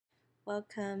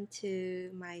Welcome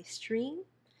to my stream.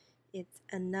 It's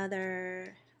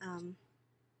another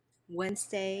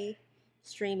Wednesday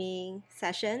streaming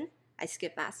session. I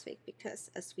skipped last week because,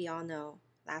 as we all know,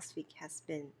 last week has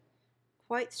been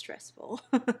quite stressful.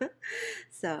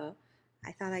 So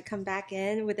I thought I'd come back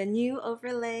in with a new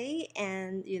overlay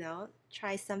and,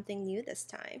 try something new this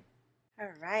time.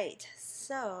 All right,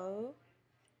 so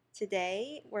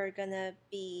today we're gonna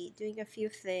be doing a few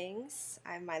things.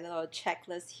 I have my little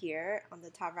checklist here on the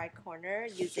top right corner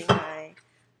using my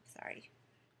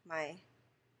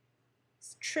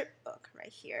trip book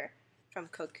right here from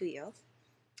Kokuyo.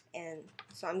 And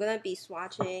so I'm gonna be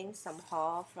swatching some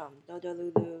haul from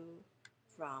Dodolulu,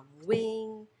 from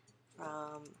Wwiinngg,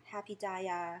 from Happy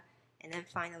Daya, and then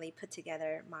finally put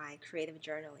together my creative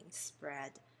journaling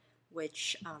spread,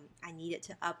 which I needed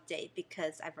to update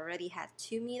because I've already had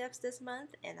 2 meetups this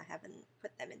month and I haven't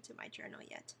put them into my journal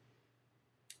yet.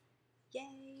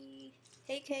 Yay!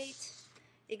 Hey, Kate.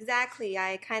 Exactly.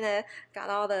 I kind of got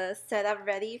all the setup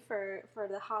ready for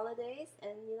the holidays,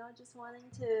 and just wanting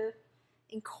to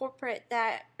incorporate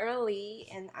that early,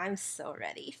 and I'm so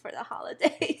ready for the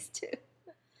holidays too.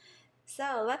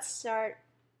 So let's start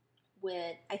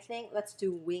with, I think let's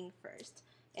do Wwiinngg first.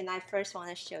 And I first want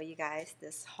to show you guys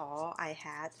this haul I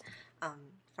had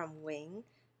from Wwiinngg,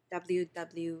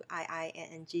 Wwiinngg.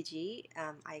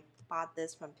 I bought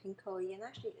this from Pinkoi, and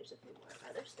actually there's a few more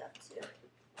other stuff too.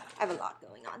 I have a lot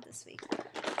going on this week.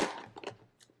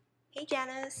 Hey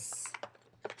Janice!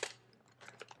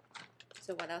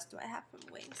 So what else do I have from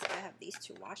Wwiinngg? So I have these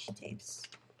two washi tapes.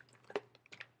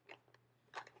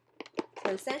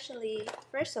 So essentially,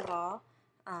 first of all,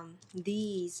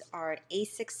 these are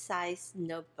A6 size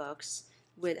notebooks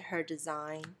with her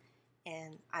design,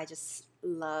 and I just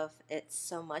love it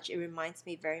so much. It reminds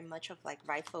me very much of like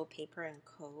Rifle Paper and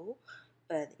Co.,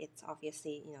 but it's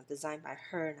obviously designed by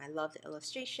her, and I love the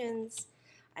illustrations.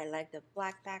 I like the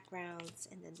black backgrounds,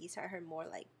 and then these are her more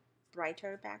like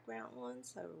brighter background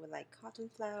ones, so with like cotton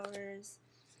flowers,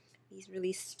 these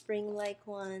really spring-like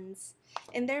ones,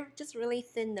 and they're just really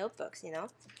thin notebooks,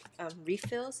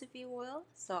 refills if you will.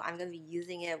 So I'm going to be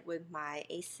using it with my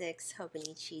A6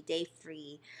 Hobonichi Day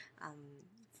Free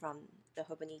from the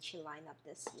Hobonichi lineup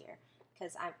this year,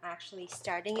 because I'm actually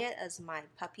starting it as my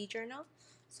puppy journal.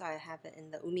 So I have it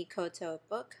in the Umikoto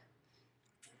book.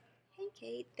 Hey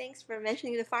Kate, thanks for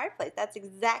mentioning the fireplace. That's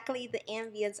exactly the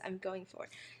ambience I'm going for.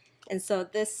 And so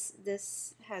this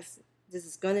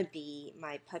is gonna be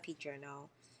my puppy journal,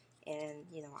 and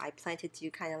I plan to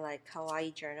do kind of like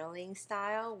kawaii journaling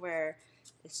style, where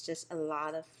it's just a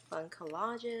lot of fun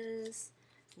collages,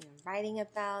 writing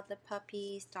about the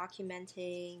puppies,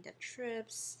 documenting the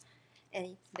trips,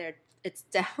 and it's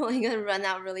definitely gonna run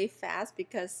out really fast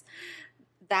because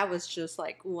that was just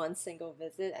like one single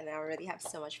visit and I already have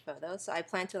so much photos. So I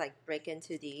plan to like break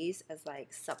into these as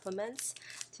like supplements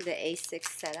to the A6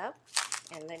 setup.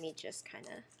 And let me just kind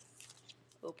of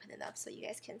open it up so you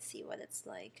guys can see what it's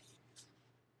like.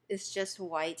 It's just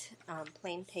white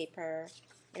plain paper,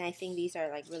 and I think these are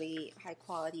like really high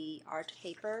quality art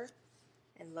paper.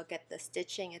 And look at the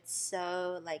stitching, it's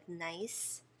so like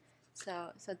nice.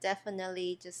 So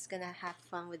definitely just gonna have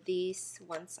fun with these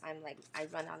once I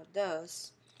run out of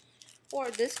those.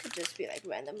 Or this could just be like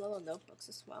random little notebooks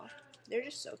as well. They're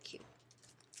just so cute.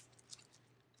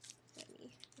 Let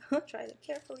me try to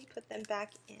carefully put them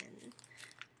back in.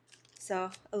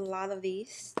 So a lot of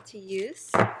these to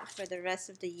use for the rest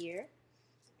of the year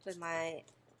with my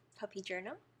puppy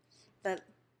journal. But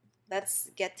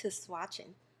let's get to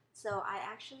swatching. So I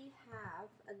actually have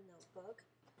a notebook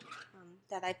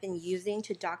that I've been using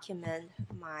to document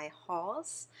my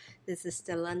hauls. This is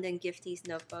the London Gifties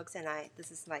notebooks, and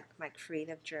this is like my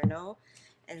creative journal.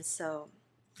 And so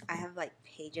I have like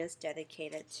pages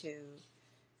dedicated to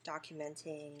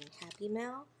documenting Happy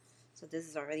Mail. So this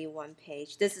is already one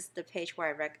page. This is the page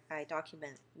where I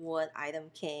document what item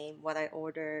came, what I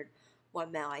ordered,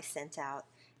 what mail I sent out,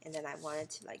 and then I wanted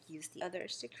to like use the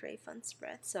others to create fun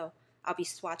spreads. So I'll be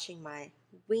swatching my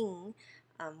Wwiinngg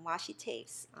washi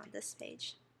tapes on this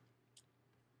page.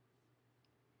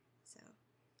 So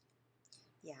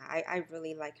yeah, I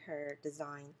really like her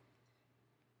design.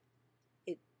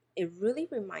 It really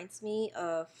reminds me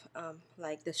of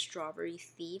like the Strawberry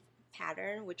Thief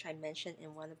pattern, which I mentioned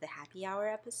in one of the happy hour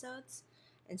episodes.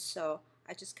 And so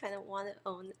I just kind of want to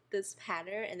own this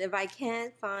pattern, and if I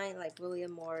can't find like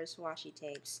William Morris washi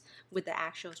tapes with the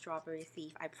actual Strawberry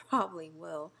Thief, I probably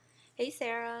will. Hey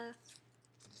Sarah!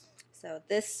 So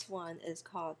this one is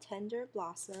called Tender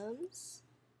Blossoms.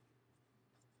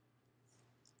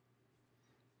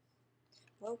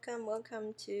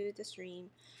 Welcome to the stream.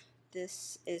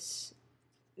 This is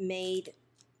made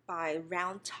by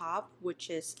Round Top, which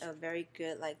is a very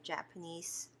good like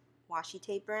Japanese washi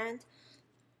tape brand.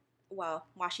 Well,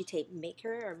 washi tape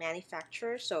maker or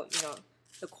manufacturer. So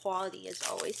the quality is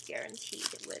always guaranteed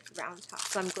with Round Top.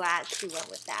 So I'm glad she went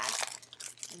with that.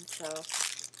 And so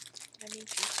let me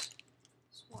just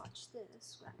swatch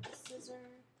this. Grab the scissor.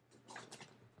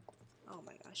 Oh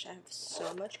my gosh, I have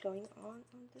so much going on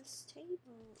this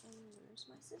table. And where's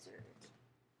my scissor?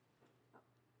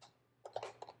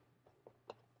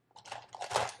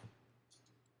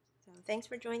 So thanks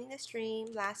for joining the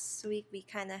stream. Last week we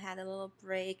kind of had a little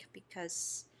break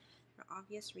because for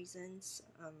obvious reasons.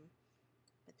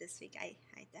 But this week I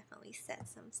definitely set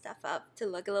some stuff up to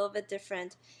look a little bit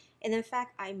different. And in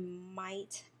fact, I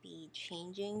might be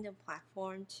changing the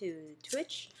platform to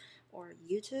Twitch or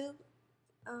YouTube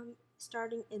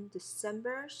starting in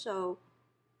December. So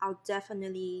I'll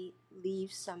definitely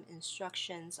leave some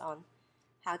instructions on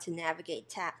how to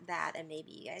navigate that, and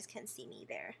maybe you guys can see me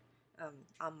there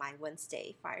on my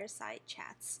Wednesday Fireside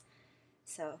chats.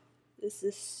 So this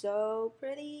is so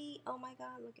pretty. Oh my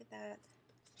god, look at that.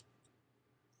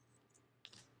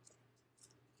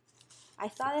 I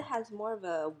thought it has more of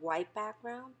a white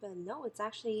background, but no, it's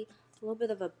actually a little bit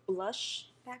of a blush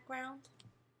background.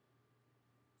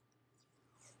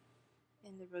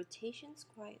 And the rotation's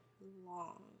quite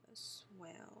long as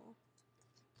well,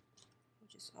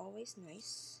 which is always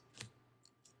nice.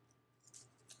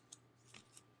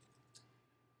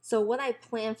 So what I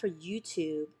plan for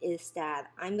YouTube is that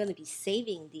I'm going to be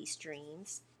saving these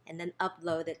streams and then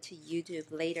upload it to YouTube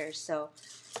later. So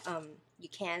you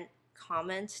can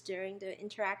comment during the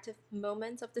interactive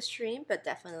moments of the stream, but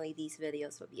definitely these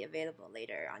videos will be available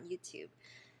later on YouTube.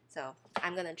 So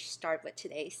I'm going to start with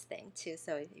today's thing too.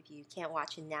 So if you can't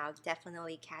watch it now,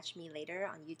 definitely catch me later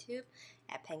on YouTube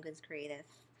at Penguin's Creative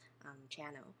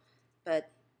channel.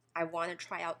 But I want to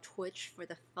try out Twitch for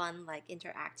the fun like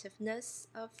interactiveness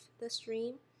of the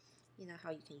stream. You know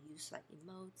how you can use like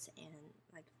emotes and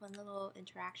like fun little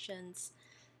interactions.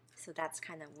 So that's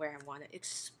kind of where I want to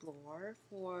explore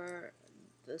for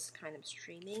this kind of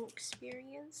streaming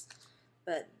experience.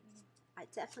 But I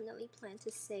definitely plan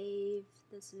to save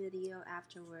this video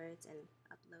afterwards and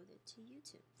upload it to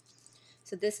YouTube.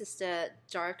 So this is the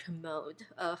dark mode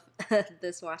of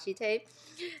this washi tape,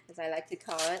 as I like to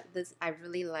call it. I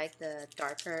really like the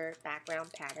darker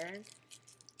background pattern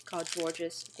called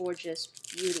Gorgeous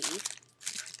Beauty.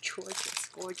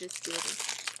 Gorgeous Beauty.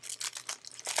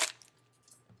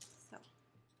 So,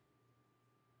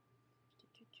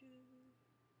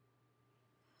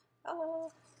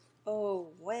 oh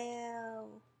wow,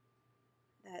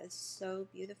 that is so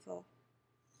beautiful.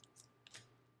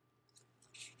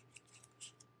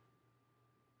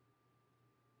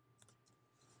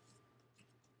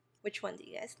 Which one do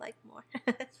you guys like more?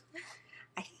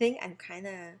 I think I'm kind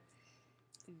of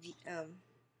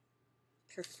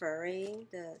preferring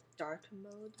the dark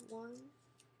mode one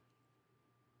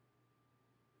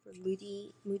for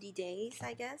moody days,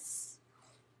 I guess.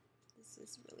 This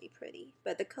is really pretty,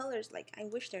 but the colors, like, I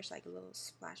wish there's like a little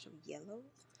splash of yellow.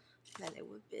 Then it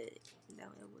would be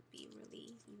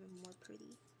really even more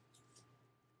pretty.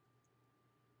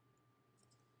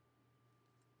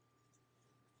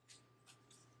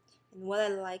 And what I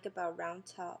like about Round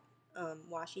Top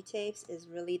washi tapes is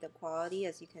really the quality.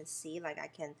 As you can see, like I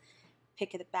can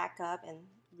pick it back up and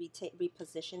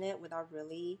reposition it without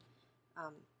really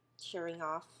tearing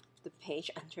off the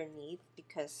page underneath,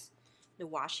 because the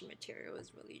washi material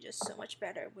is really just so much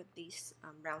better with these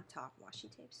Round Top washi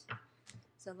tapes.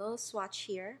 So a little swatch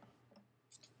here.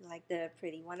 I like the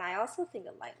pretty one. I also think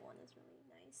a light one is really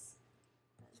nice.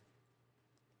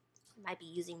 I might be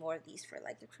using more of these for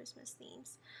like the Christmas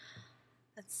themes.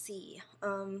 Let's see.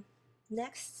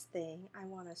 Next thing I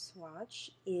want to swatch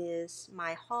is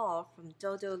my haul from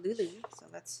Dodolulu. So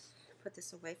let's put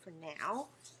this away for now.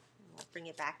 We'll bring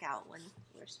it back out when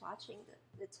we're swatching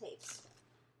the tapes.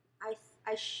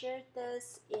 I shared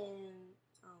this in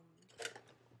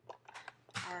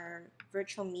our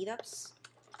virtual meetups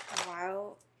a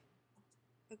while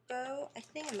ago. I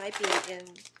think it might be in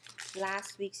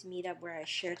last week's meetup where I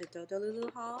shared the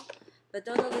Dodolulu haul. But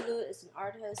Dodolulu is an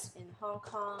artist in Hong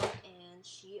Kong, and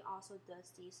she also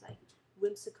does these like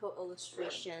whimsical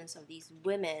illustrations of these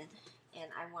women. And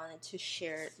I wanted to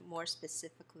share more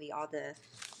specifically all the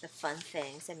fun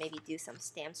things and maybe do some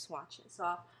stamp swatches.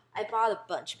 So I bought a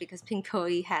bunch because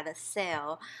Pinkoi had a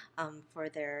sale for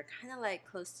their kind of like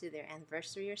close to their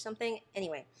anniversary or something.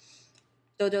 Anyway,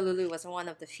 Dodolulu was one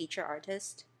of the feature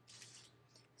artists.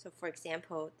 So for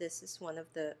example, this is one of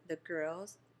the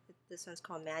girls. This one's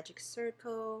called Magic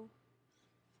Circle.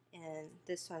 and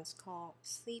this one's called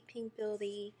Sleeping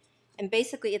Beauty. And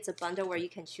basically, it's a bundle where you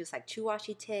can choose like 2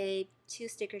 washi tape, 2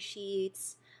 sticker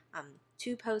sheets,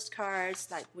 2 postcards,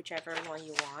 like whichever one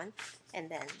you want,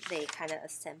 and then they kind of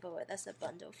assemble it as a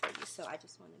bundle for you. So I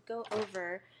just want to go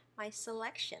over my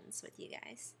selections with you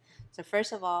guys. So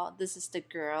first of all, this is the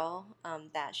girl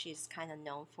that she's kind of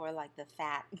known for, like the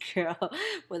fat girl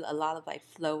with a lot of like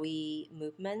flowy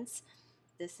movements.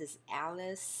 This is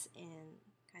Alice, and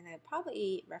kind of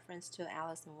probably reference to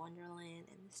Alice in Wonderland,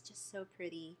 and it's just so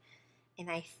pretty. And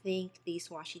I think these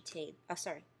washi tape,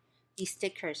 these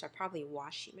stickers are probably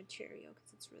washi material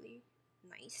because it's really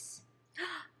nice.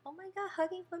 Oh my god,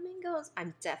 hugging flamingos!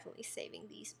 I'm definitely saving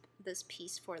this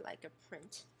piece for like a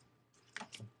print.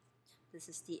 This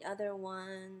is the other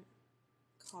one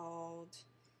called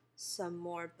Some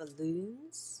More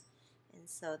Balloons. And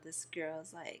so this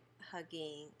girl's like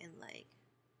hugging and like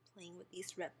playing with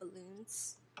these red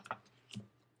balloons.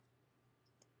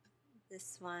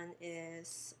 This one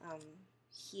is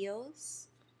Heels.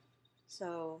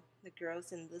 So the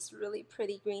girl's in this really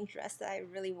pretty green dress that I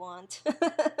really want.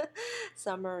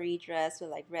 Summery dress with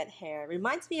like red hair.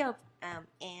 Reminds me of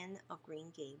Anne of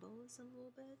Green Gables a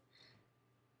little bit.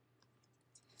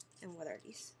 And what are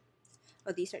these?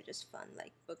 Oh, these are just fun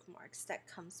like bookmarks that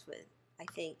comes with, I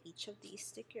think, each of these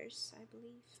stickers, I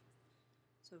believe.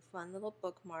 So fun little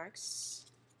bookmarks.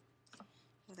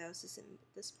 What else is in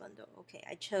this bundle? Okay,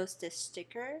 I chose this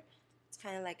sticker. It's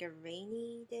kind of like a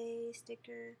rainy day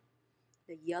sticker.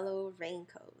 The yellow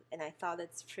raincoat. And I thought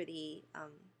it's pretty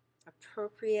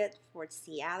appropriate for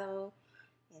Seattle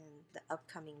and the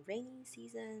upcoming rainy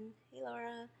season. Hey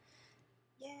Laura.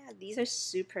 Yeah, these are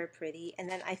super pretty. And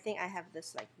then I think I have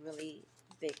this like really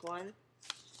big one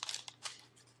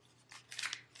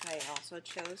I also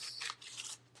chose.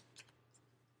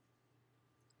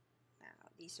 Wow,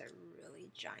 these are really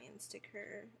giant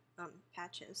sticker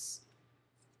patches.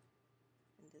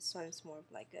 And this one's more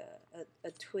of like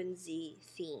a twinsy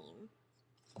theme,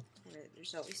 where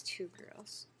there's always 2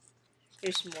 girls.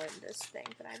 There's more in this thing,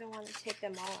 but I don't want to take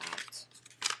them all out.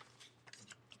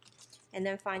 And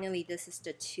then finally, this is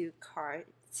the 2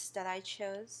 cards that I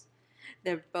chose.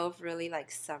 They're both really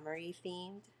like summery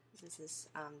themed. This is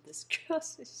this girl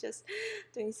is just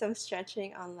doing some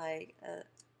stretching on like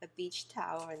a beach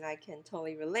towel, and I can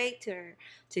totally relate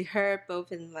to her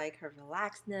both in like her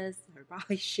relaxedness, her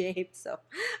body shape. So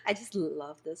I just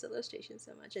love this illustration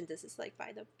so much. And this is like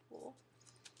by the pool.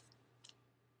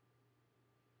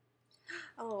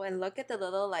 Oh, and look at the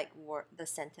little like the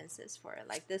sentences for it.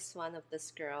 Like this one of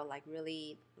this girl like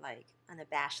really like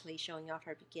unabashedly showing off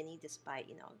her bikini despite,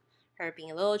 you know, her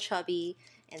being a little chubby.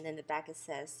 And then the back it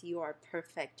says, "You are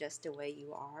perfect just the way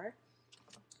you are."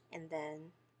 And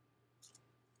then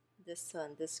this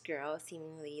one, this girl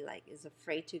seemingly like is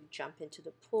afraid to jump into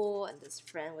the pool, and this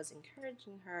friend was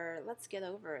encouraging her, "Let's get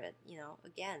over it, you know,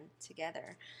 again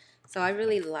together." So I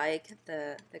really like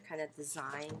the kind of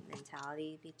design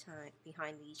mentality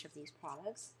behind each of these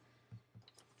products.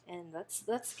 And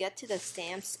let's get to the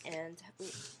stamps and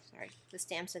the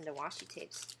stamps and the washi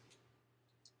tapes.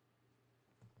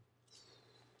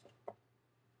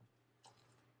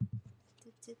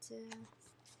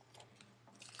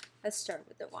 Let's start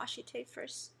with the washi tape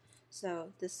first.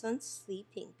 So this one's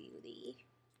Sleeping Beauty.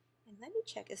 And let me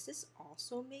check, is this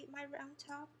also made my round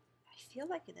top? I feel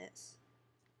like it is.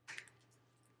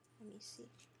 Let me see.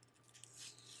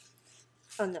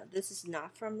 Oh no, this is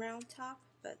not from Round Top,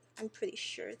 but I'm pretty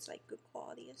sure it's like good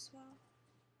quality as well.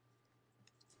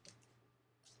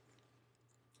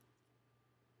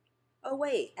 Oh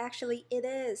wait, actually it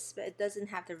is, but it doesn't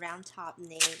have the Round Top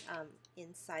name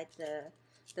inside the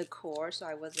core, so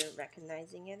I wasn't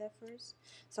recognizing it at first.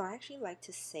 So I actually like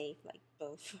to save like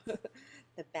both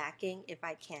the backing if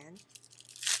I can.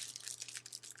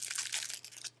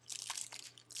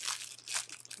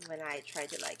 When I try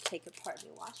to like take apart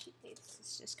new washi tapes,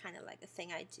 it's just kind of like a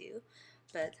thing I do.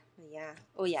 But yeah,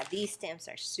 oh yeah, these stamps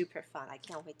are super fun. I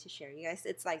can't wait to share you guys.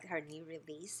 It's like her new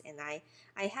release, and I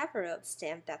have her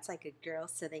stamp that's like a girl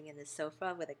sitting in the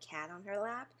sofa with a cat on her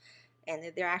lap,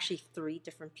 and there are actually 3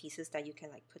 different pieces that you can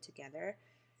like put together.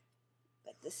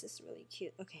 But this is really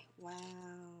cute. Okay, wow,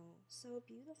 so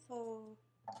beautiful.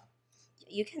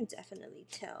 You can definitely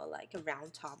tell like a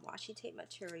round top washi tape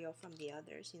material from the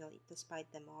others, you know, despite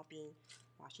them all being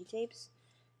washi tapes.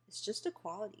 It's just the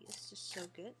quality, it's just so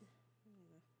good. I'm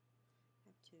gonna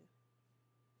have to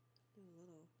do a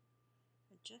little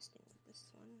adjusting with this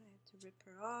one. I have to rip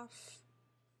her off.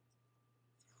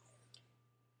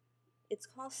 It's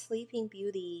called Sleeping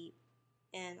Beauty,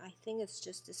 and I think it's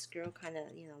just this girl kind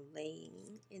of, you know,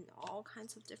 laying in all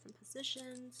kinds of different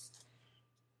positions.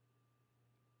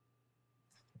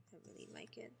 really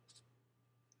like it.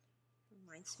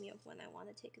 Reminds me of when I want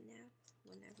to take a nap,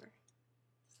 whenever.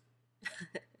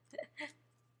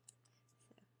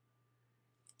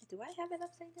 Do I have it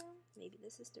upside down? Maybe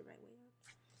this is the right way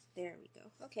up. There we go.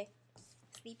 Okay.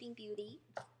 Sleeping Beauty.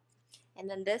 And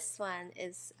then this one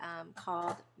is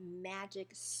called Magic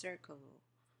Circle.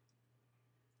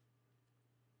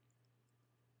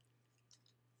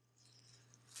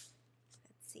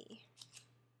 Let's see.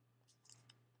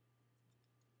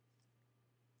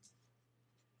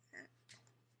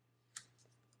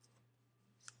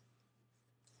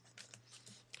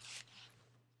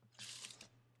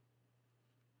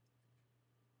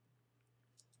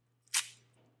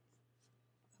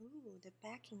 Oh, the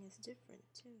backing is different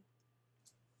too.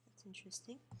 That's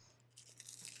interesting.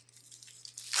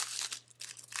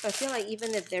 So I feel like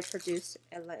even if they're produced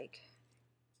at like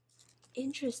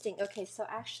interesting. Okay, so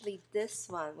actually this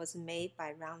one was made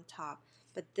by Round Top,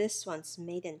 but this one's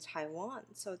made in Taiwan,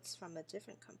 so it's from a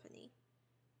different company.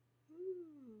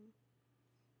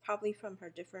 Probably from her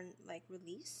different like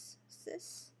releases.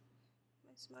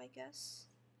 That's my guess.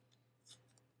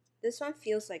 This one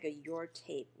feels like a Your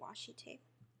Tape washi tape,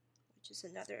 which is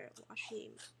another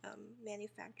washi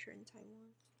manufacturer in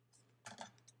Taiwan.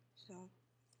 So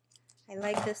I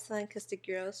like this one because the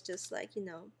girls just like, you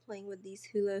know, playing with these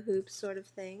hula hoop sort of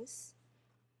things.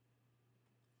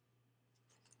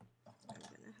 I'm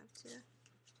gonna have to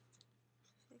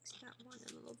fix that one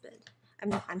a little bit.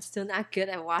 I'm still not good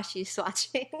at washi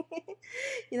swatching.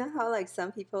 You know how like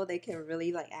some people they can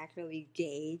really like accurately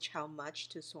gauge how much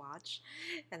to swatch,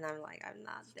 and I'm like I'm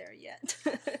not there yet.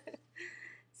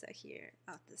 So here,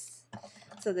 this.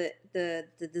 So the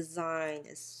design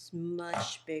is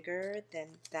much bigger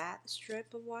than that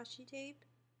strip of washi tape,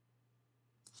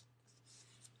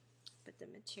 but the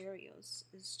materials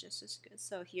is just as good.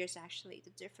 So here's actually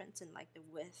the difference in like the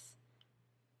width.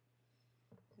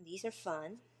 And these are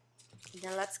fun.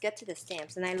 Now let's get to the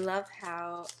stamps, and I love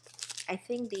how I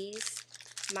think these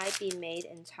might be made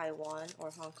in Taiwan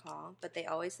or Hong Kong, but they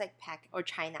always like pack, or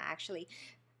China actually,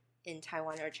 in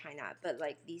Taiwan or China, but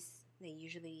like these, they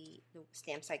usually, the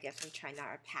stamps I get from China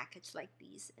are packaged like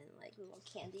these in like little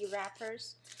candy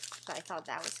wrappers, so I thought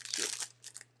that was cute.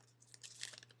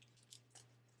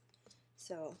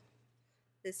 So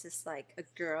this is like a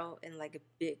girl in like a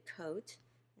big coat,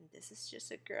 and this is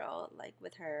just a girl like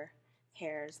with her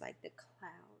hairs like the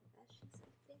cloud that she's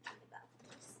like thinking about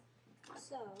this.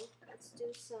 So let's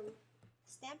do some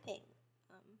stamping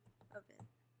of it.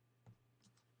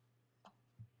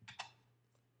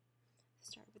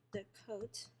 Start with the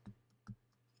coat.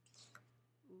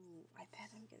 Ooh, I bet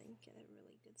I'm gonna get a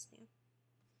really good stamp.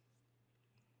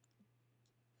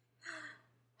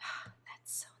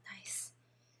 That's so nice.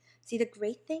 See, the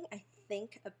great thing I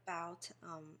think about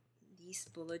these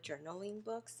bullet journaling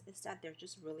books is that they're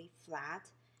just really flat,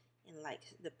 and like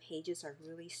the pages are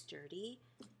really sturdy,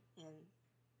 and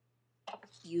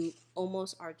you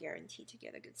almost are guaranteed to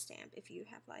get a good stamp if you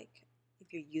have like,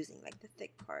 if you're using like the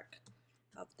thick part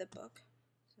of the book.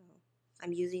 So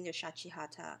I'm using the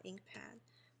Shachihata ink pad,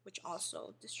 which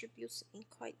also distributes ink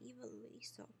quite evenly,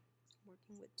 so I'm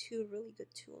working with two really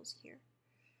good tools here.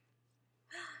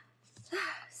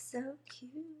 So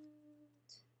cute.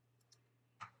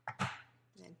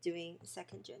 And I'm doing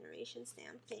second generation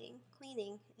stamping,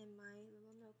 cleaning in my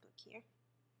little notebook here.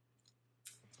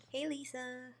 Hey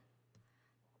Lisa,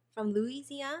 from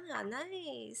Louisiana,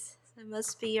 nice. So it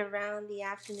must be around the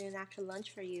afternoon after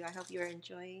lunch for you. I hope you're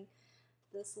enjoying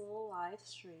this little live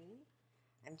stream.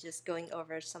 I'm just going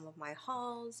over some of my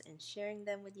hauls and sharing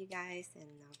them with you guys, and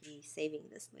I'll be saving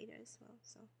this later as well.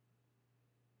 So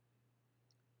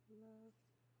love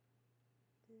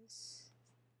this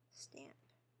stamp.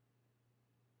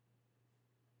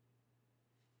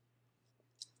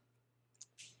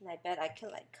 And I bet I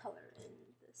can like color in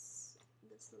this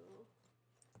little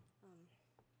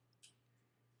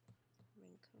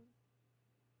raincoat.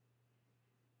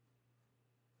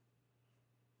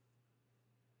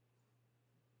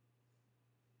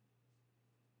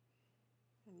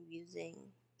 I'm using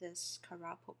this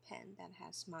Carapo pen that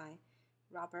has my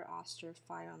Robert Oster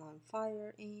Fire on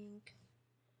Fire ink.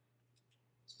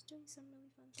 Just doing some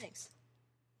really fun things.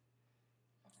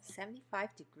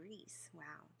 75 degrees.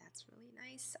 Wow, that's really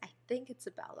nice. I think it's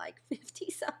about like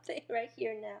 50 something right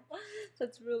here now. So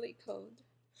it's really cold.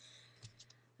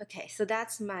 Okay, so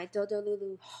that's my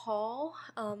Dodolulu haul.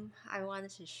 I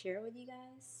wanted to share with you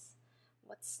guys.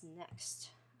 What's next?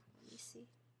 Let me see.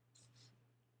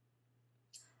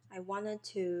 I wanted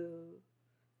to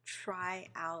try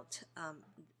out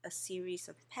a series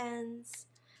of pens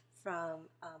from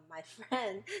my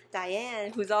friend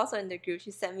Diane, who's also in the group.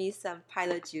 She sent me some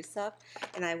Pilot Juice Up,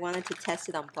 and I wanted to test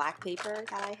it on black paper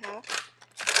that I have.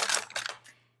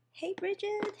 Hey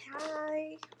Bridget,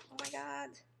 hi! Oh my god.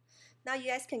 Now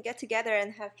you guys can get together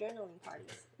and have journaling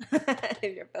parties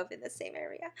if you're both in the same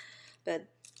area. But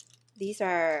these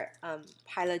are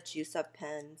Pilot Juice Up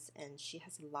pens, and she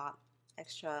has a lot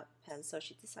extra pens, so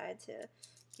she decided to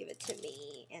give it to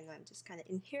me, and I'm just kind of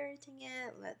inheriting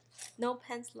it. No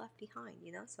pens left behind,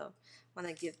 you know. So I want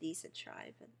to give these a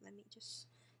try, but let me just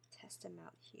test them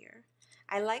out here.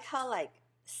 I like how like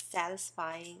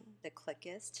satisfying the click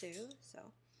is too. So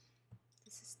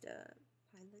this is the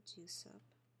Pilot Juice Up.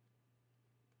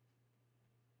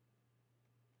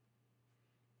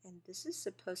 And this is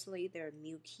supposedly their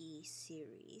Milky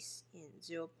series in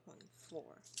 0.4.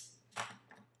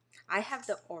 I have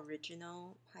the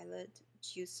original Pilot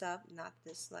Juice Up, not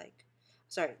this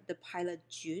the Pilot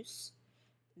Juice,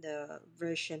 the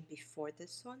version before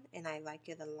this one, and I like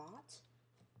it a lot.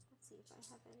 Let's see if I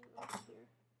have any right here.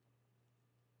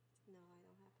 No, I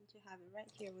don't happen to have it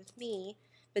right here with me.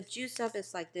 But Juice Up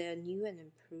is like the new and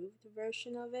improved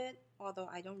version of it, although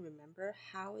I don't remember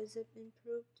how is it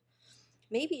improved.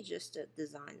 Maybe just the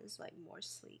design is like more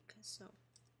sleek, so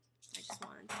I just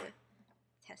wanted to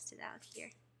test it out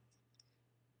here.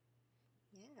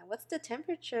 Yeah, what's the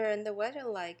temperature and the weather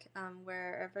like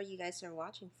wherever you guys are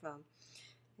watching from?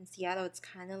 In Seattle, it's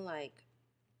kind of like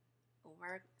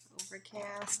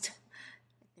overcast.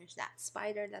 There's that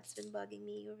spider that's been bugging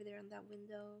me over there on that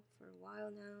window for a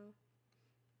while now.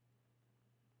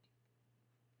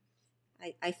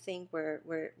 I think we're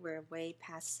way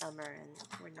past summer and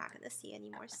we're not gonna see any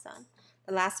more sun.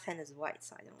 The last pen is white,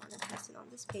 so I don't want to test it on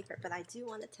this paper, but I do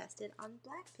want to test it on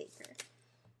black paper.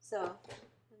 So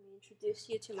let me introduce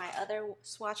you to my other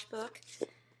swatch book,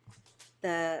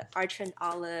 the Archer and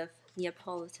Olive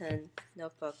Neapolitan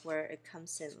notebook, where it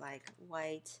comes in like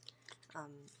white,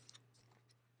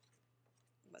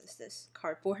 what is this?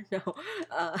 Cardboard? No,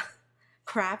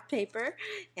 craft paper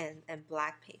and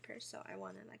black paper. So I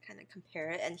want to like kind of compare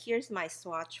it. And here's my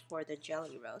swatch for the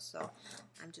Jelly Roll. So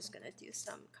I'm just gonna do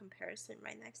some comparison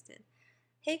right next to it.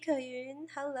 Hey Wwiinngg,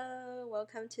 hello,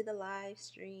 welcome to the live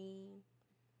stream.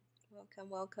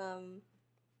 Welcome.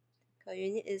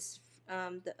 Wwiinngg is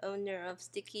the owner of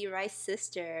Sticky Rice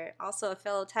Sister, also a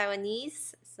fellow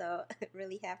Taiwanese. So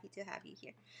really happy to have you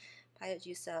here. Pilot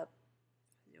Juice Up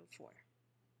 04.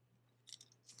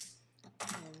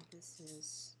 And this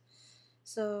is,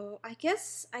 so I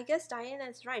guess Diana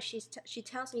is right. She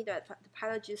tells me that the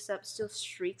Pilot Juice Up still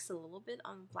streaks a little bit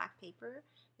on black paper,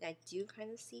 and I do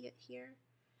kind of see it here.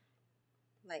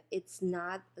 Like it's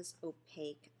not as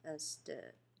opaque as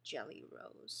the Jelly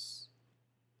Rose.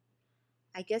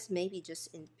 I guess maybe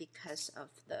just because of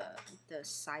the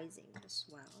sizing as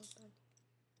well. But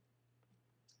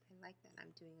I like that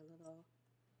I'm doing a little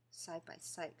side by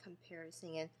side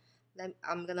comparison, and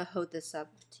I'm gonna hold this up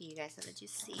to you guys and let you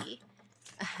see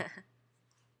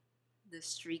the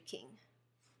streaking.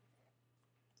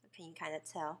 So can you kind of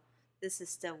tell? This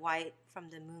is the white from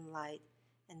the moonlight,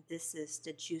 and this is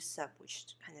the Juice Up,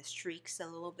 which kind of streaks a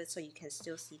little bit, so you can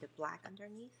still see the black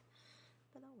underneath.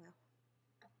 But oh well.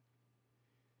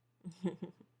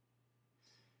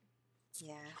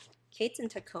 Yeah, Kate's in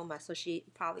Tacoma, so she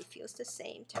probably feels the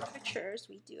same temperature as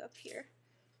we do up here.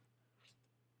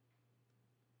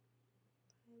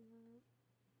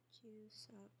 Juice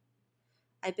Up.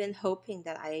 I've been hoping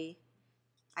that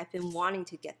I've been wanting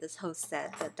to get this whole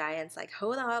set, but Diane's like,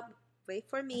 hold up, wait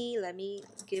for me, let me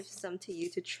give some to you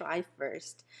to try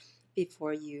first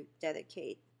before you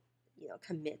dedicate,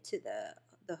 commit to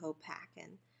the whole pack.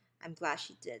 And I'm glad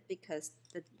she did, because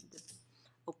the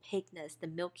opaqueness, the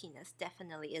milkiness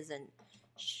definitely isn't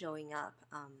showing up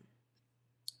on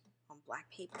black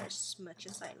paper as much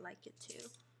as I like it to.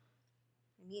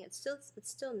 I mean, it's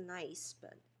still nice,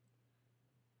 but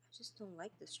I just don't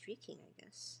like the streaking, I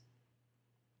guess.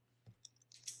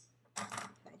 Can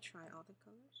I try all the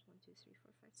colors? 1, 2, 3,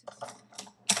 4,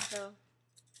 5, 6. So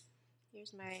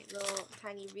here's my little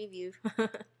tiny review.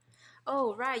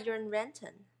 Oh, right, you're in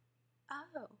Renton.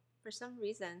 Oh, for some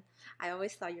reason I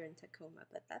always thought you're in Tacoma,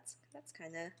 but that's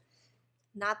kind of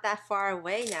not that far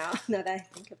away now. Now that I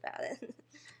think about it.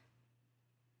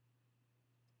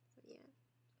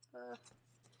 So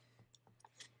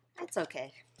yeah, it's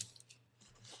okay.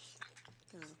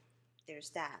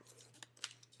 There's that.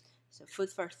 So food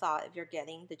for thought, if you're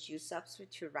getting the Juice Ups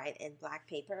to write in black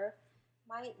paper,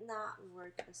 might not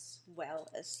work as well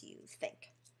as you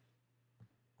think.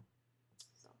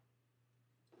 So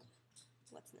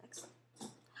what's next?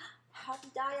 Happy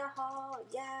Daya haul.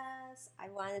 Yes, I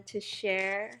wanted to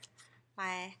share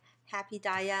my Happy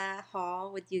Daya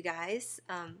haul with you guys.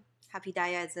 Happy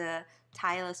Daya is a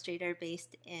Thai illustrator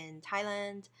based in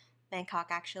Thailand, Bangkok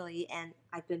actually, and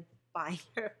I've been buying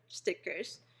her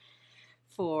stickers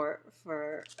for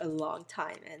a long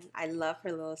time, and I love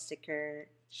her little sticker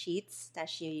sheets that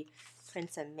she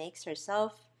prints and makes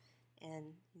herself, and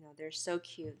they're so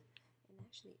cute. And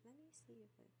actually, let me see if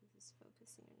this is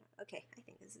focusing or not. Okay, I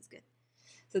think this is good.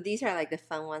 So these are like the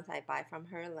fun ones I buy from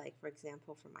her, like for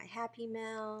example for my Happy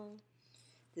Mail.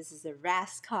 This is a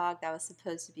Rascog that was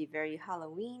supposed to be very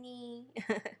Halloweeny.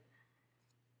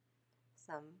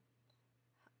 Some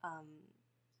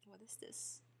what is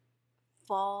this?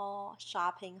 Fall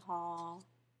shopping haul.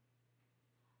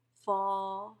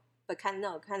 Fall, but kind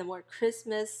of more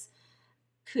Christmas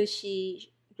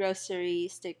cushy grocery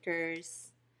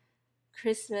stickers,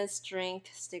 Christmas drink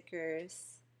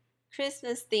stickers,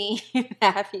 Christmas themed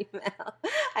Happy Mail.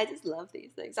 I just love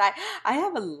these things. I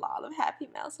have a lot of Happy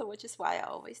Mail, so which is why I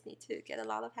always need to get a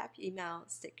lot of Happy Mail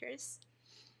stickers.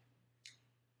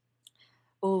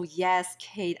 Oh yes,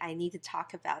 Kate, I need to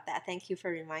talk about that. Thank you for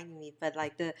reminding me. But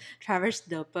like the Traverse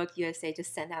Notebook USA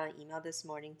just sent out an email this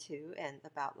morning too, and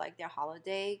about like their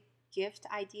holiday gift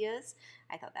ideas.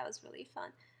 I thought that was really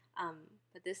fun. Um,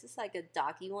 but this is like a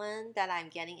doggy one that I'm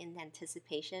getting in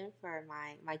anticipation for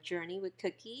my journey with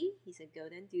Cookie. He's a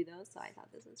golden doodle, so I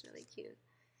thought this was really cute.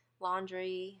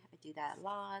 Laundry, I do that a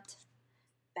lot.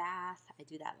 Bath, I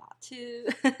do that a lot too.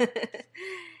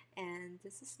 And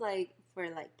this is like for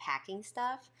like packing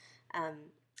stuff. um,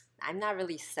 I'm not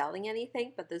really selling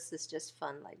anything, but this is just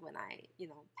fun, like when I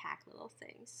pack little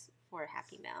things for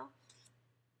Happy Mail.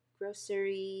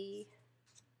 Grocery,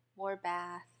 more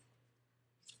bath.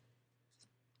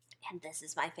 And this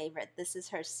is my favorite. This is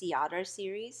her Sea Otter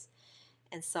series,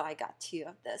 and so I got two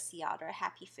of the Sea Otter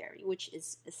Happy Fairy, which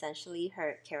is essentially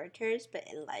her characters, but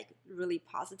in like really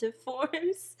positive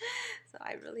forms. So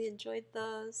I really enjoyed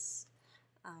those.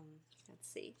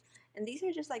 Let's see. And these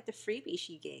are just like the freebie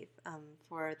she gave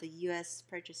for the US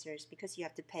purchasers, because you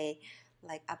have to pay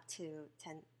like up to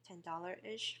 $10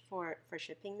 ish for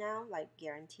shipping now, like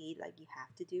guaranteed, like you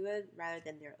have to do it rather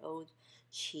than their old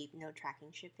cheap no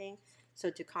tracking shipping. So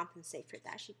to compensate for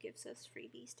that, she gives us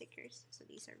freebie stickers. So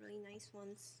these are really nice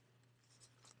ones.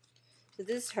 So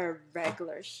this is her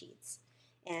regular sheets.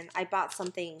 And I bought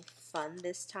something fun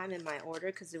this time in my order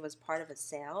because it was part of a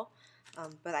sale.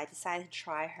 But I decided to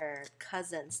try her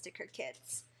cousin sticker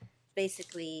kits.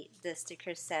 Basically, the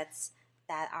sticker sets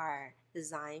that are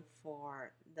designed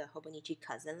for the Hobonichi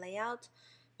cousin layout.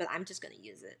 But I'm just going to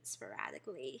use it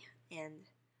sporadically. And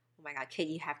oh my god, Kate,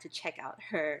 you have to check out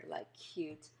her like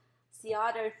cute Sea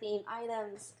Otter themed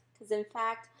items. Because in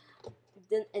fact,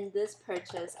 in this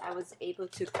purchase, I was able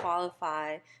to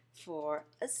qualify for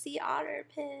a Sea Otter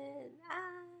pin.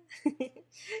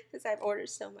 Because I've ordered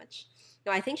so much.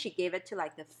 No, I think she gave it to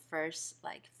like the first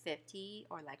like 50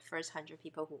 or like first 100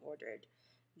 people who ordered.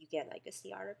 You get like a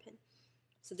Sea Otter pin.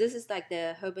 So this is like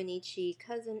the Hobonichi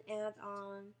cousin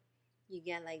add-on. You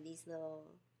get like these little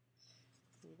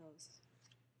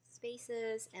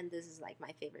spaces, and this is like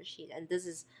my favorite sheet. And this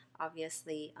is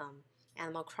obviously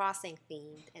Animal Crossing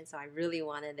themed, and so I really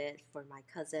wanted it for my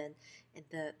cousin. And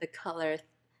the color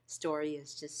story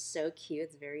is just so cute.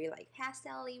 It's very like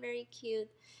pastel-y, very cute.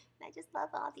 And I just love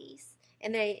all these.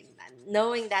 And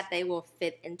knowing that they will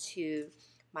fit into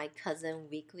my cousin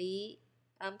weekly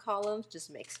columns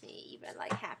just makes me even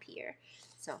like happier.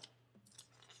 So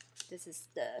this is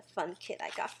the fun kit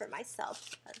I got for myself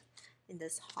in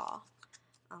this haul.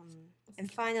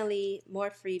 And finally, more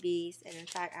freebies. And in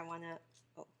fact, I want to,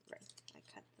 oh, right, I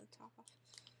cut the top off.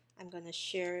 I'm going to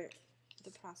share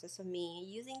the process of me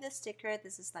using this sticker.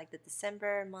 This is like the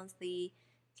December monthly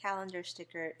calendar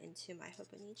sticker into my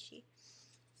Hobonichi.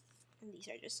 And these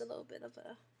are just a little bit of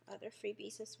other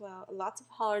freebies as well. Lots of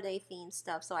holiday themed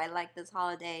stuff. So I like this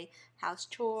holiday house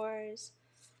chores.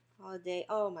 Holiday,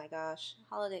 oh my gosh,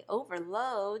 holiday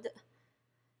overload.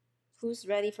 Who's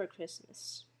ready for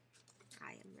Christmas?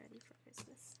 I am ready for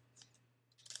Christmas.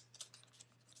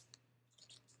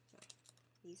 So,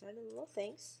 these are the little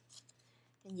things.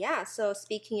 And yeah, so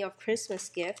speaking of Christmas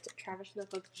gift, Traverse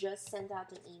Notebook just sent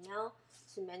out an email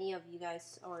to many of you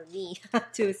guys, or me,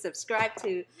 to subscribe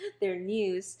to their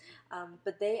news.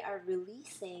 But they are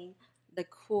releasing a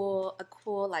cool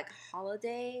like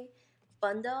holiday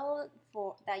bundle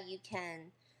for that you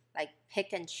can like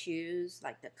pick and choose,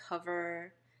 like the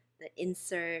cover, the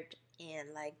insert,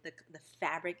 and like the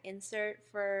fabric insert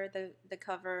for the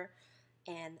cover,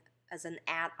 and as an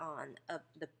add-on of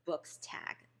the books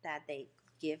tag that they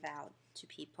give out to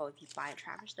people if you buy a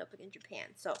Traverse Notebook in Japan.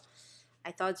 So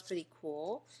I thought it's pretty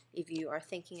cool. If you are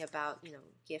thinking about,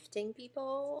 gifting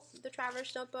people the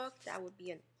Traveler's Notebook, that would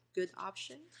be a good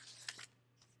option.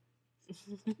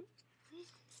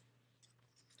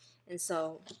 And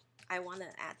so I want to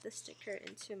add the sticker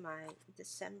into my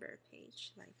December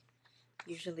page, like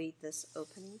usually this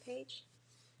opening page.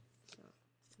 So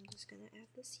I'm just gonna add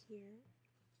this here.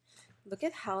 Look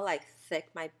at how like thick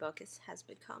my book has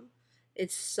become.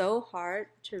 It's so hard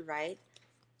to write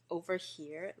over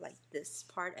here, like this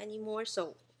part anymore.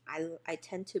 So I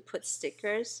tend to put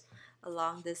stickers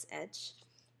along this edge.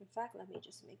 In fact, let me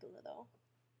just make a little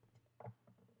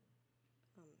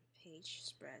page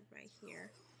spread right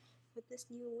here with this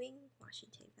new Wwiinngg washi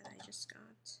tape that I just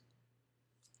got.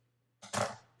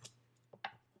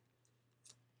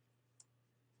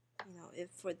 If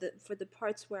for the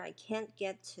parts where I can't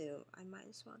get to, I might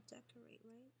as well decorate,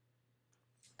 right?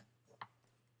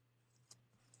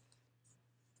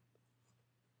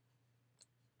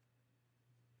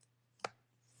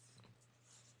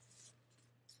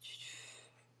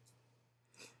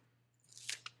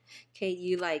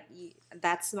 Okay,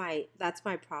 that's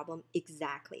my problem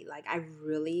exactly. Like I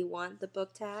really want the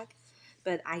book tag,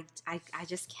 but I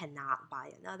just cannot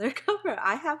buy another cover.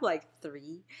 I have like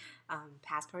 3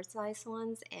 passport size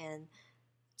ones and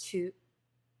two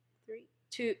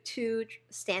two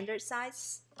standard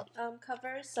size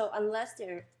covers. So unless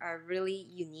they are really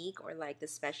unique or like the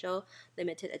special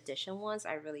limited edition ones,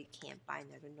 I really can't buy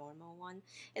another normal one.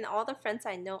 And all the friends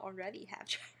I know already have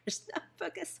Traveler's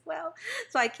Notebook as well,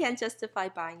 so I can't justify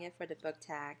buying it for the book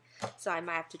tag. So I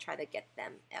might have to try to get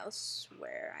them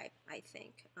elsewhere. I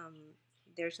think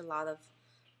there's a lot of,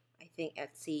 I think,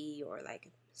 Etsy or like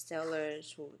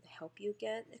sellers who help you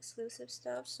get exclusive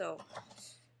stuff. So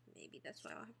maybe that's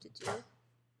what I'll have to do.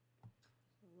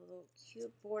 A little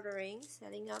cute bordering,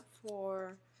 setting up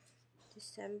for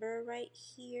December right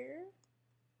here.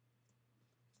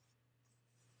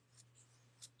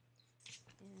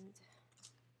 And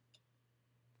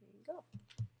there you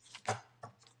go.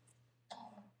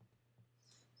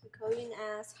 So Koyin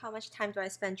asks, how much time do I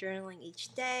spend journaling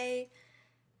each day?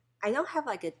 I don't have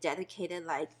like a dedicated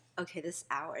okay, this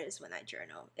hour is when I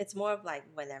journal. It's more of like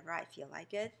whenever I feel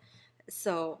like it.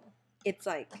 So it's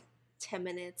like 10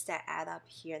 minutes that add up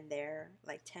here and there,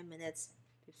 like 10 minutes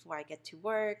before I get to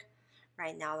work.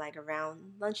 Right now, like around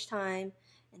lunchtime,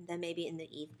 and then maybe in the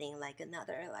evening, like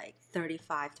another like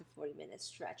 35 to 40-minute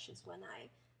stretch is when I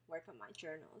work on my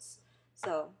journals.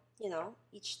 So,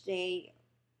 each day,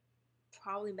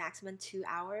 probably maximum 2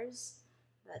 hours,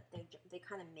 but they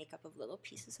kind of make up of little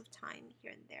pieces of time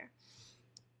here and there.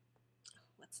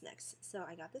 What's next? So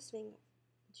I got this Wwiinngg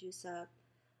juice up.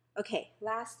 Okay,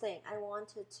 last thing, I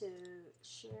wanted to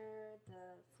share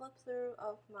the flip through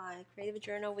of my creative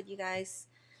journal with you guys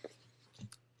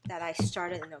that I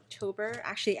started in October.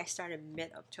 Actually, I started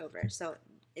mid-October, so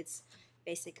it's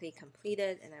basically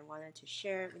completed, and I wanted to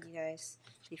share it with you guys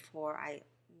before I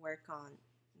work on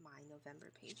my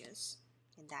November pages,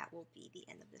 and that will be the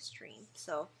end of the stream.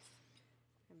 So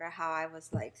remember how I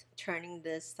was like turning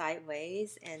this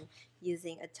sideways and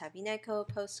using a Tabineko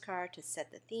postcard to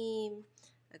set the theme,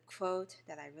 a quote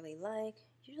that I really like,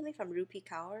 usually from Rupi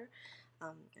Kaur.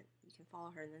 You can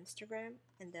follow her on Instagram,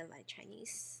 and then like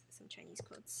some Chinese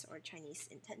quotes or Chinese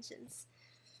intentions.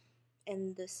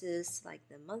 And this is like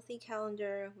the monthly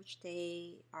calendar, which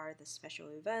day are the special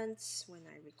events, when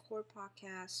I record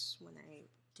podcasts, when I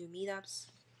do meetups.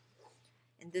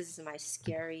 And this is my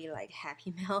scary like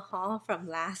Happy Mail haul from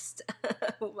last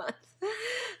month.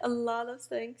 A lot of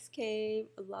things came,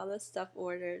 a lot of stuff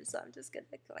ordered, so I'm just gonna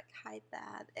like hide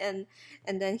that. And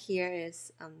then here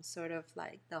is sort of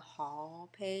like the haul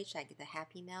page, like the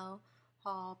Happy Mail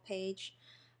haul page.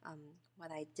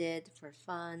 What I did for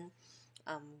fun,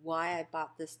 why I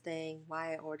bought this thing,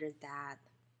 why I ordered that.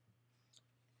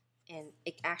 And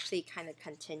it actually kind of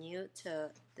continued to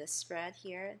this spread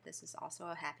here. This is also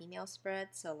a Happy Mail spread.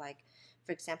 So like,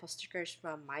 for example, stickers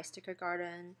from My Sticker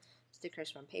Garden, stickers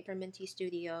from Paper Minty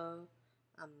Studio,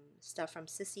 stuff from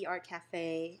Sissy Art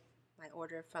Cafe, my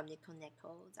order from Nico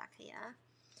Neko Zakaya.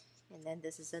 And then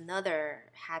this is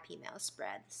another Happy Mail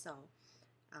spread. So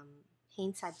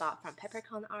hints I bought from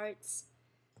Peppercorn Arts,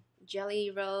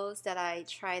 Jelly Rolls that I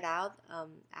tried out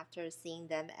after seeing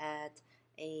them at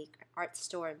a art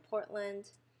store in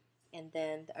Portland, and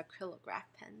then the acrylograph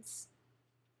pens.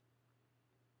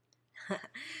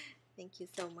 Thank you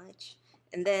so much.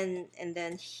 And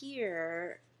then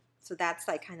here, so that's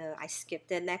like kind of, I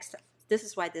skipped it. Next, this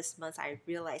is why this month I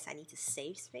realized I need to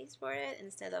save space for it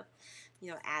instead of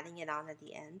adding it on at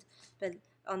the end. But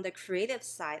on the creative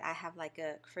side, I have like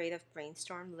a creative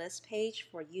brainstorm list page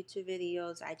for YouTube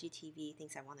videos, IGTV,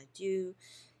 things I want to do.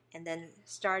 And then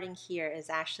starting here is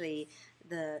actually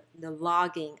the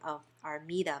logging of our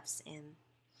meetups. And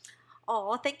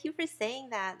oh, thank you for saying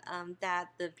that. That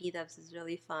the meetups is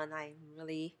really fun. I'm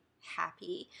really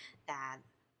happy that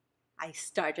I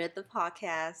started the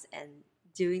podcast and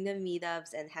doing the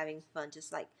meetups and having fun,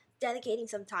 just like dedicating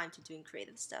some time to doing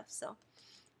creative stuff. So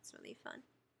it's really fun.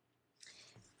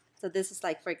 So this is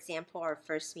like, for example, our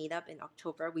first meetup in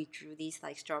October. We drew these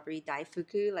like strawberry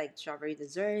daifuku, like strawberry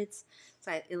desserts.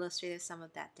 So I illustrated some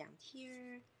of that down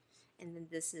here. And then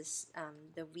this is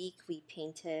the week we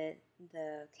painted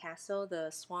the castle,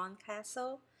 the Swan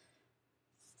Castle,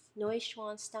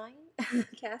 Neuschwanstein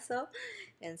Castle.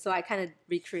 And so I kind of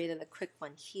recreated a quick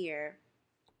one here.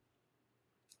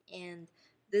 And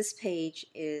this page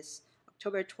is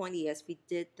October 20th. We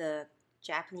did the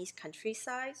Japanese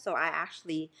countryside. So I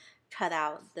actually cut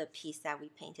out the piece that we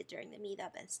painted during the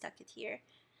meetup and stuck it here.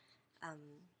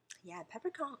 Yeah,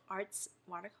 Peppercorn Arts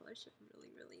watercolors are really,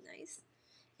 really nice.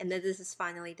 And then this is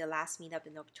finally the last meetup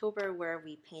in October where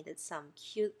we painted some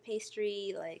cute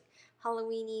pastry, like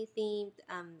Halloweeny themed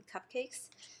cupcakes.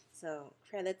 So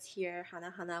credits here,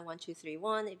 Hana Hana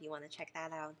 1231 if you want to check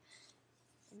that out.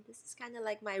 And this is kind of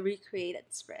like my recreated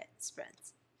spreads.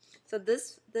 So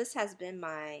this has been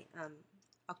my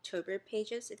October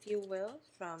pages, if you will,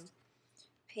 from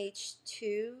page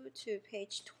 2 to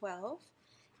page 12.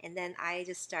 And then I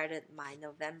just started my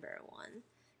November one.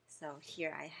 So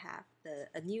here I have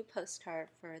a new postcard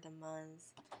for the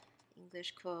month,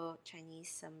 English quote,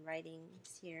 Chinese, some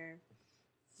writings here,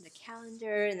 the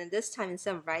calendar, and then this time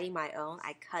instead of writing my own,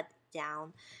 I cut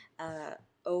down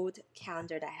old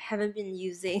calendar that I haven't been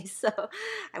using, so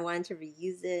I wanted to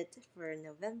reuse it for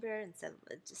November instead of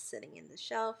it just sitting in the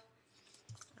shelf.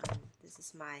 This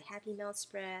is my Happy Mail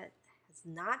spread. Has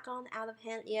not gone out of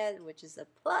hand yet, which is a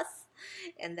plus.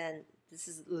 And then this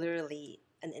is literally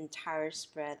an entire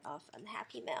spread of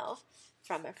Unhappy Mail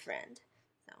from a friend.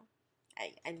 So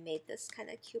I made this kind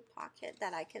of cute pocket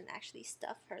that I can actually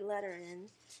stuff her letter in.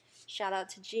 Shout out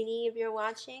to Jeannie if you're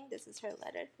watching. This is her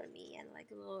letter for me and like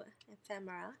a little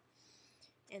ephemera.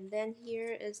 And then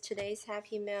here is today's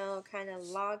Happy Mail kind of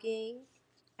logging.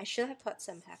 I should have put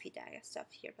some Happy Daya stuff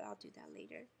here, but I'll do that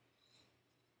later.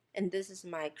 And this is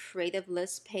my creative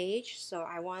list page. So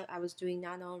I was doing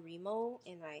NaNoWriMo,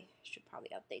 and I should probably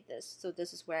update this. So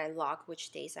this is where I log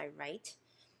which days I write.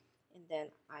 And then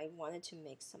I wanted to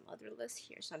make some other lists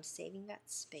here, so I'm saving that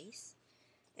space.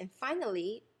 And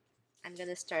finally, I'm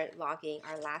gonna start logging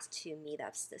our last 2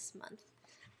 meetups this month.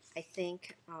 I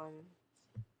think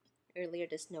earlier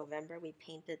this November we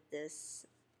painted this.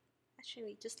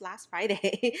 Actually, just last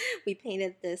Friday we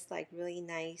painted this like really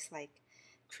nice like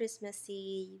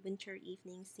Christmassy winter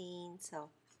evening scene. So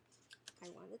I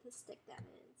wanted to stick that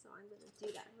in, so I'm gonna do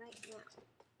that right now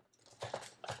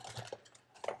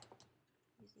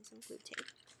using some glue tape.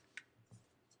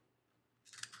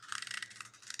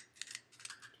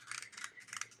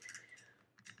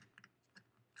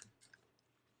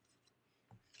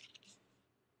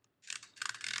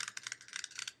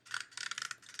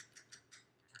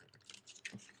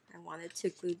 I wanted to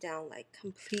glue down like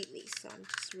completely, so I'm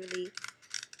just really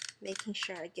making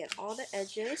sure I get all the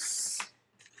edges.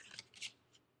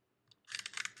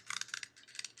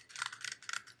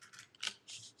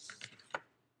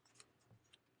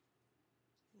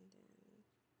 And then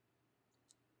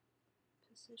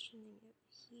positioning it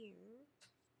here.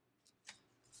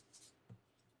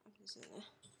 I'm just gonna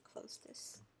close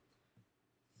this.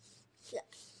 Yeah.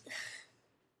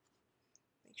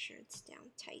 Make sure it's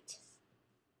down tight.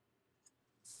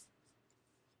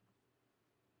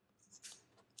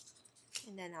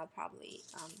 And then I'll probably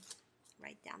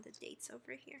write down the dates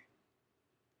over here.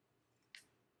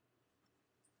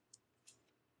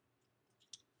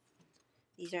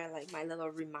 These are like my little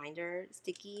reminder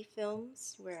sticky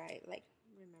films where I like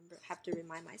have to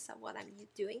remind myself what I'm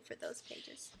doing for those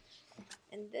pages.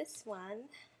 And this one,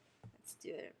 let's do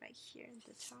it right here at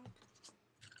the top.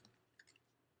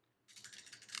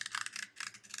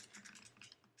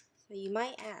 So you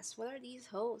might ask, what are these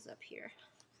holes up here?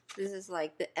 This is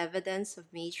like the evidence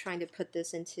of me trying to put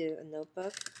this into a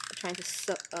notebook, trying to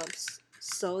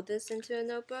sew this into a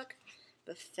notebook,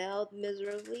 but failed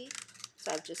miserably.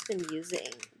 So I've just been using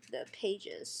the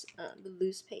pages, the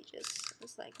loose pages.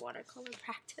 It's like watercolor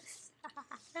practice.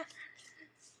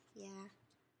 Yeah,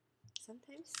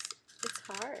 sometimes it's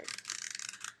hard.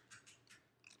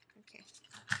 Okay.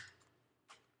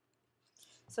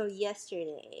 So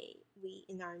yesterday,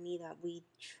 in our meetup, we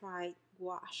tried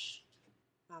gouache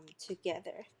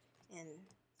together, and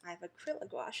I have acrylic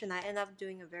gouache, and I end up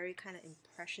doing a very kind of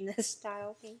impressionist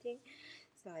style painting,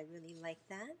 so I really like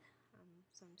that.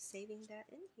 So I'm saving that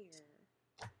in here.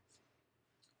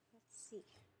 Let's see.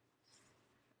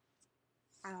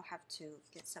 I'll have to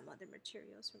get some other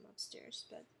materials from upstairs,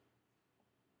 but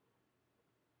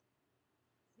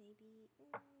maybe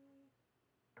nah,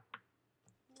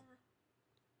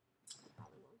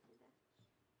 probably won't do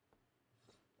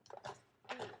that.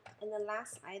 And the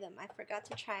last item I forgot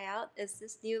to try out is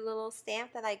this new little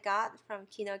stamp that I got from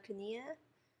Kinokuniya.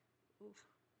 Oof,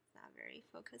 not very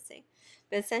focusing.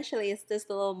 But essentially it's this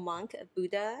little monk, a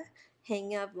Buddha,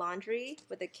 hanging up laundry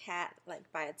with a cat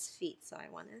like by its feet. So I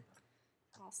want to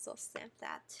also stamp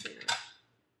that too.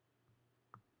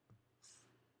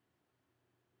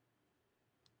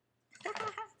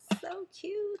 So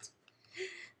cute.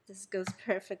 This goes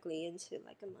perfectly into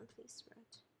like a monthly spread.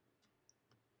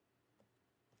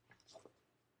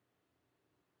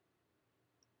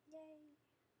 Yay.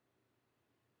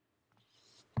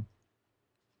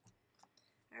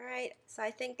 All right, so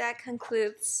I think that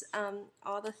concludes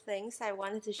all the things I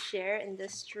wanted to share in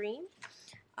this stream.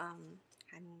 I'm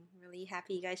really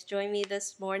happy you guys joined me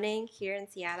this morning here in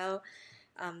Seattle.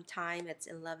 Time it's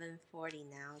 11:40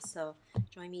 now, so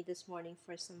join me this morning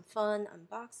for some fun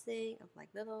unboxing of like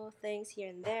little things here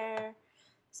and there,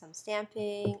 some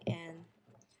stamping, and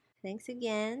thanks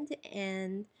again,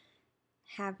 and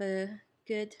have a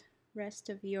good rest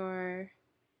of your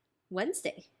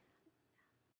Wednesday.